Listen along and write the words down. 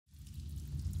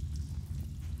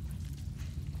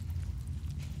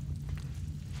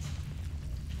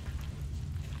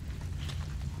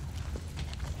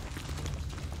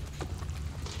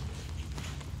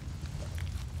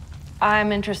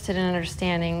I'm interested in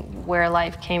understanding where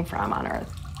life came from on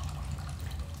Earth.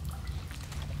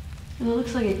 And it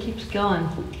looks like it keeps going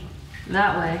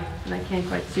that way, and I can't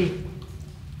quite see.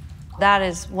 That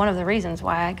is one of the reasons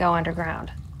why I go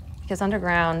underground. Because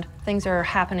underground, things are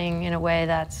happening in a way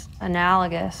that's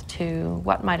analogous to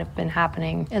what might have been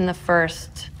happening in the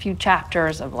first few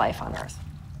chapters of life on Earth.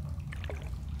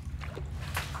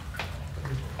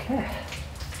 Okay,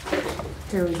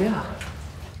 here we go.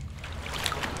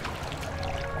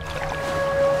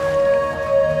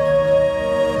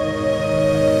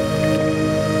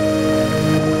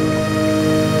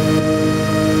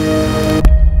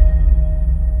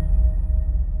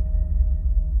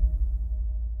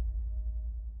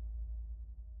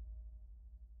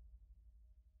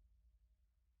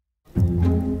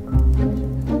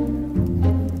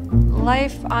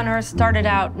 Life on Earth started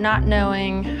out not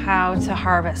knowing how to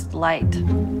harvest light.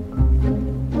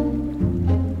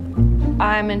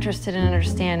 I'm interested in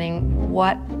understanding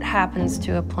what happens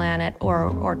to a planet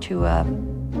or to a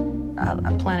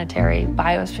planetary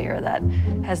biosphere that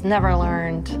has never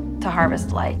learned to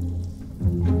harvest light.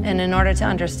 And in order to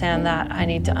understand that, I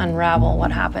need to unravel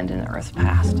what happened in the Earth's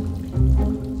past.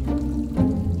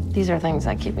 These are things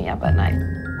that keep me up at night.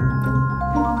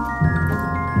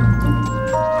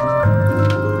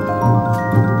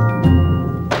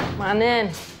 Come on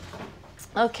in.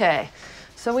 Okay,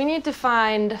 so we need to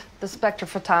find the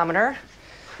spectrophotometer,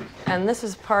 and this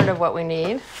is part of what we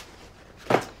need.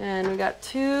 And we got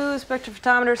two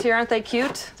spectrophotometers here. Aren't they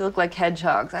cute? They look like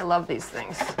hedgehogs. I love these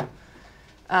things.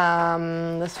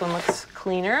 This one looks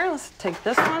cleaner. Let's take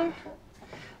this one.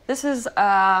 This is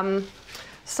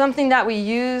something that we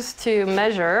use to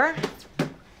measure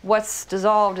what's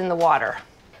dissolved in the water.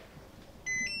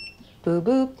 Boop,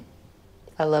 boop.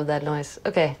 I love that noise.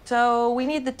 Okay, so we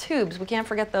need the tubes. We can't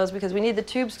forget those because we need the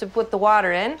tubes to put the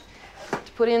water in,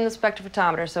 to put in the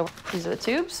spectrophotometer. So these are the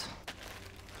tubes.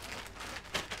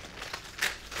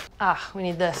 We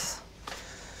need this.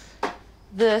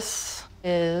 This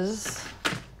is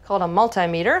called a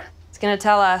multimeter. It's gonna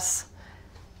tell us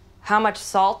how much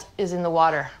salt is in the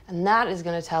water. And that is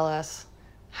gonna tell us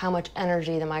how much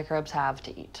energy the microbes have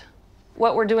to eat.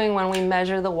 What we're doing when we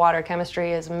measure the water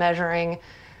chemistry is measuring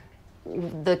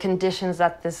the conditions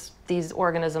that these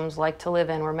organisms like to live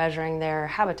in. We're measuring their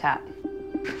habitat.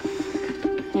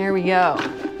 Here we go.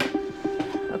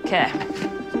 Okay.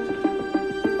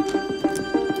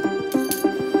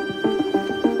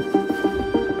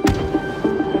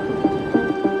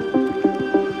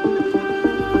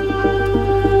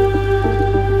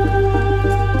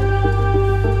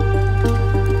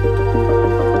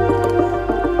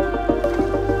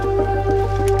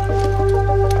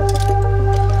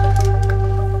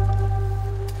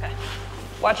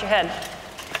 Watch your head.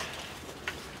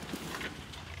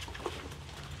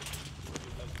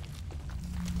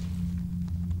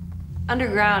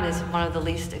 Underground is one of the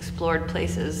least explored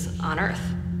places on Earth,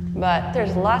 but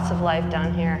there's lots of life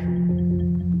down here.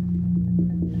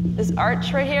 This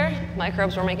arch right here,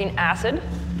 microbes were making acid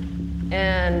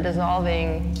and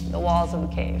dissolving the walls of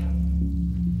the cave.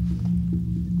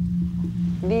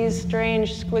 These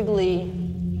strange squiggly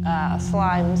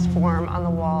slimes form on the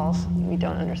walls. We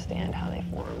don't understand how they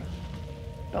form,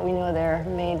 but we know they're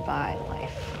made by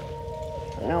life.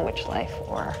 We don't know which life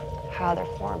or how they're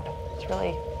formed. It's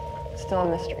really still a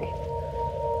mystery.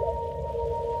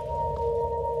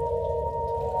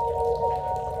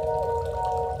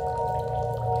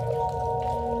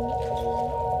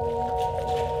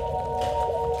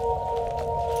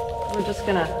 We're just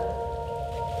gonna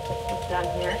look down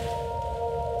here.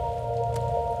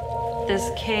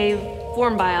 This cave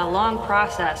formed by a long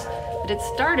process, but it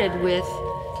started with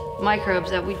microbes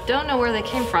that we don't know where they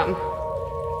came from.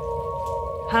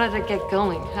 How did it get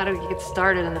going? How did it get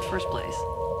started in the first place?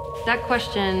 That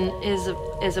question is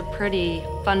a pretty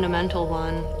fundamental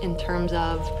one in terms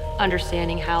of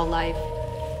understanding how life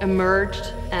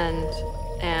emerged and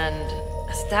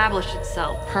established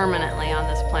itself permanently on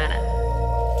this planet.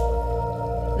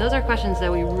 Those are questions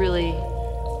that we really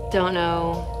don't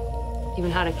know even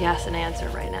how to guess and answer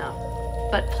right now.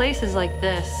 But places like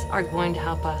this are going to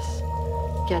help us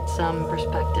get some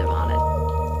perspective on it.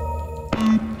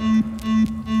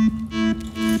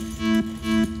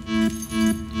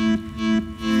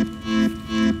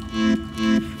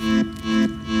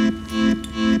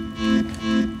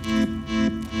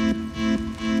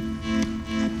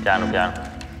 Piano piano.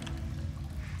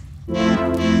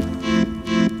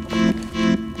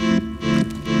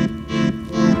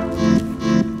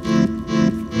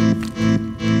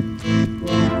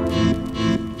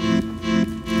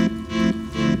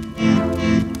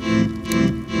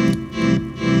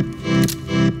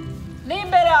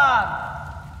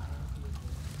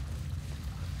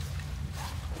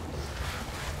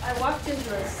 I walked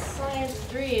into a science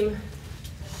dream.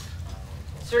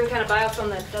 A certain kind of biofilm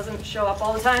that doesn't show up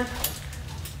all the time.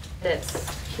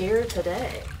 It's here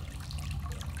today.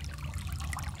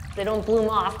 They don't bloom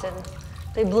often.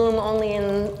 They bloom only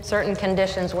in certain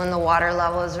conditions when the water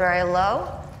level is very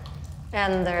low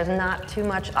and there's not too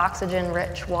much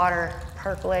oxygen-rich water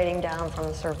percolating down from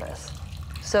the surface.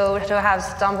 So to have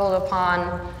stumbled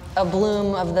upon a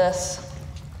bloom of this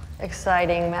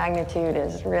exciting magnitude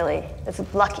is really, it's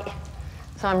lucky.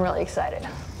 So I'm really excited.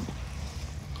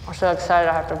 I'm so excited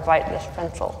I have to bite this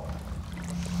pencil.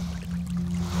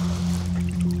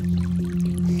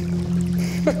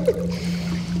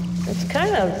 It's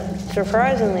kind of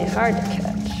surprisingly hard to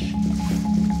catch.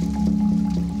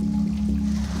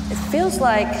 It feels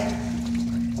like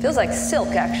silk,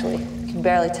 actually. You can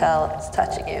barely tell it's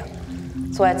touching you.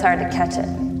 That's why it's hard to catch it.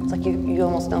 It's like you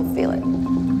almost don't feel it.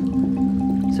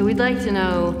 So we'd like to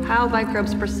know how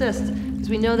microbes persist, because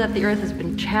we know that the Earth has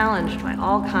been challenged by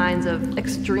all kinds of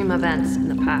extreme events in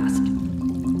the past.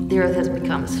 The Earth has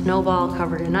become a snowball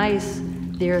covered in ice.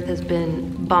 The Earth has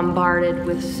been bombarded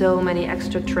with so many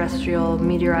extraterrestrial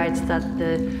meteorites that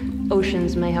the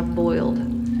oceans may have boiled.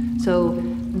 So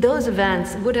those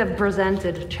events would have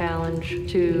presented a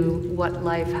challenge to what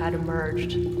life had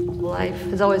emerged. Life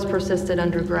has always persisted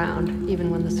underground,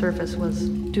 even when the surface was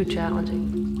too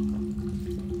challenging.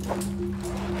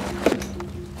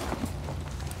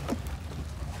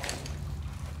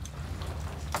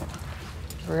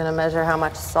 We're going to measure how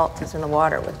much salt is in the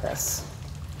water with this.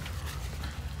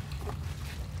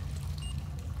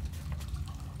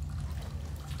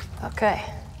 Okay,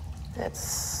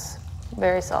 it's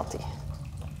very salty.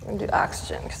 We're going to do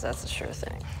oxygen because that's a sure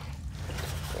thing.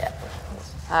 Yeah.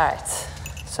 All right.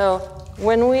 So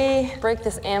when we break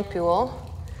this ampule,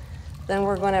 then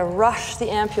we're going to rush the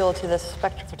ampule to this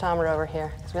spectrophotometer over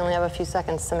here because we only have a few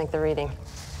seconds to make the reading.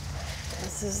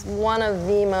 This is one of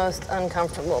the most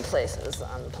uncomfortable places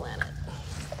on the planet,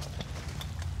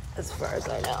 as far as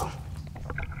I know.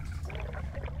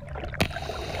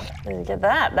 Did you get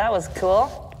that? That was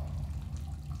cool.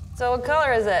 So what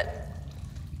color is it?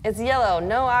 It's yellow,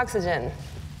 no oxygen.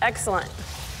 Excellent.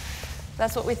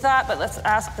 That's what we thought, but let's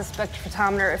ask the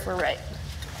spectrophotometer if we're right.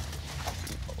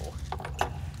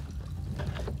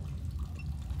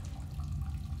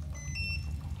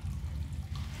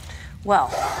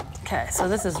 Well, okay, so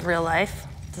this is real life.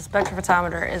 The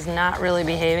spectrophotometer is not really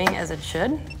behaving as it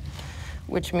should,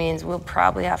 which means we'll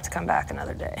probably have to come back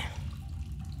another day.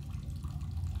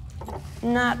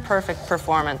 Not perfect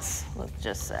performance, let's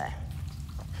just say.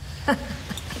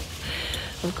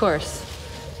 Of course.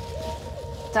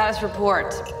 Status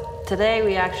report. Today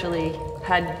we actually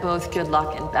had both good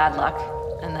luck and bad luck,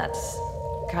 and that's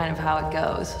kind of how it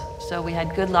goes. So we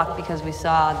had good luck because we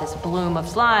saw this bloom of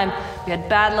slime. We had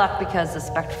bad luck because the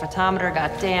spectrophotometer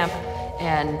got damp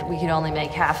and we could only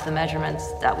make half the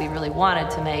measurements that we really wanted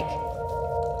to make.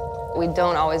 We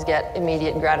don't always get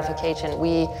immediate gratification.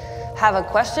 We have a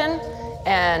question,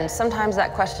 and sometimes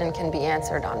that question can be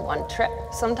answered on one trip.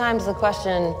 Sometimes the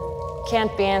question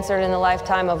can't be answered in the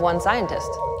lifetime of one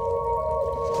scientist.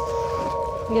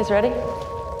 You guys ready?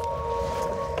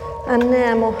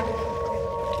 Enamel.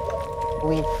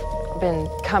 We've been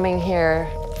coming here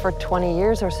for 20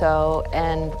 years or so,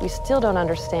 and we still don't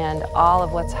understand all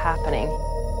of what's happening.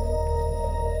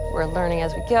 We're learning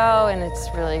as we go, and it's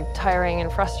really tiring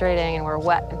and frustrating, and we're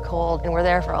wet and cold, and we're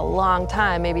there for a long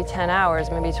time, maybe 10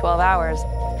 hours, maybe 12 hours.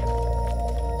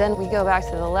 Then we go back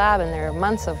to the lab, and there are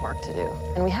months of work to do.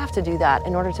 And we have to do that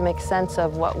in order to make sense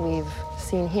of what we've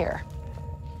seen here.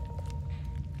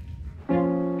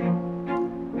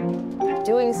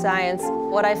 Doing science,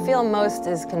 what I feel most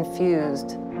is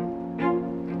confused.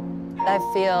 I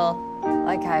feel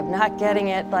like I'm not getting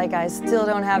it, like I still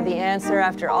don't have the answer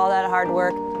after all that hard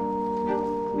work.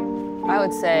 I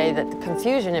would say that the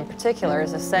confusion in particular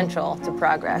is essential to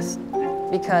progress,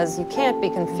 because you can't be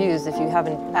confused if you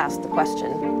haven't asked the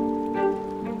question.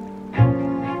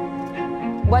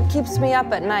 What keeps me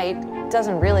up at night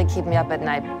doesn't really keep me up at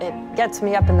night. It gets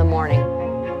me up in the morning.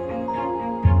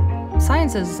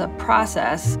 Science is a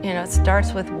process, it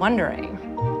starts with wondering.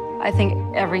 I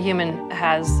think every human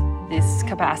has this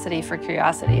capacity for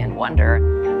curiosity and wonder.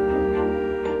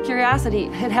 Curiosity,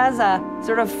 it has a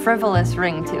sort of frivolous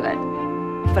ring to it.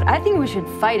 But I think we should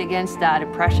fight against that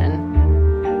impression.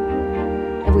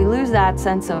 If we lose that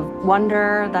sense of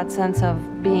wonder, that sense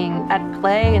of being at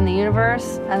play in the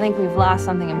universe, I think we've lost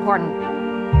something important.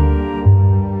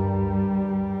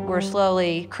 We're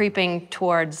slowly creeping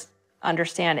towards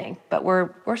understanding, but we're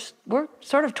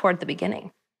sort of toward the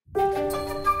beginning.